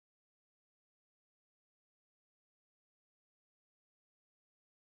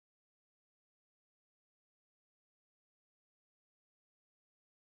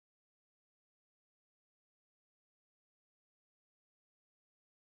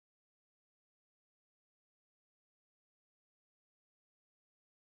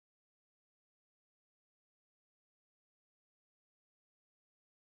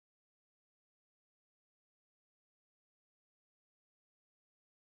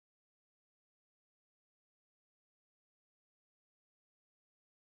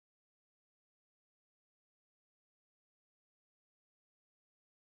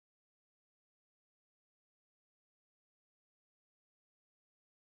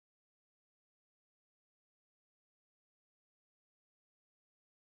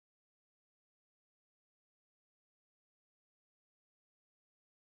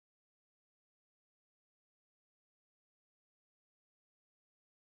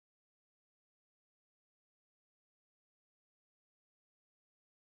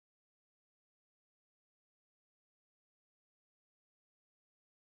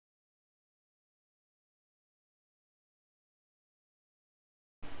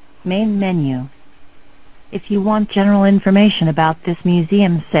Main menu. If you want general information about this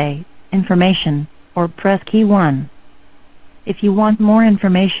museum, say, Information, or press key 1. If you want more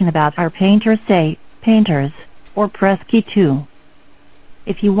information about our painters, say, Painters, or press key 2.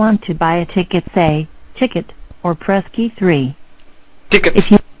 If you want to buy a ticket, say, Ticket, or press key 3. Ticket.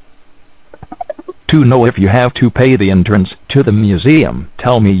 If you To know if you have to pay the entrance to the museum,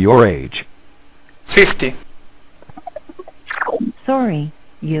 tell me your age. 50. Sorry,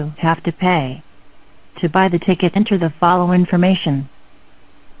 you have to pay. To buy the ticket, enter the following information.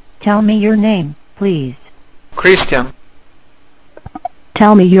 Tell me your name, please. Christian.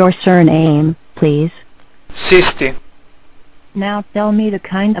 Tell me your surname, please. 60. Now tell me the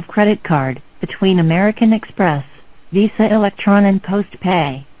kind of credit card, between American Express, Visa, Electron and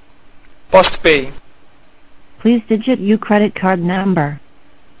Postpay. Postpay. Please digit your credit card number.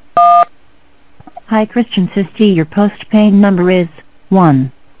 Hi Christian Sisti, your postpay number is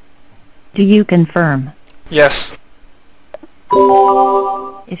 1. Do you confirm? Yes.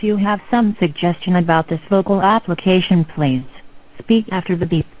 If you have some suggestion about this vocal application, please speak after the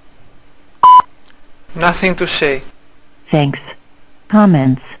beep. Nothing to say. Thanks.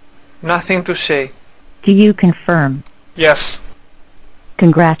 Comments? Nothing to say. Do you confirm? Yes.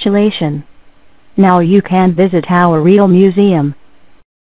 Congratulations. Now you can visit our real museum.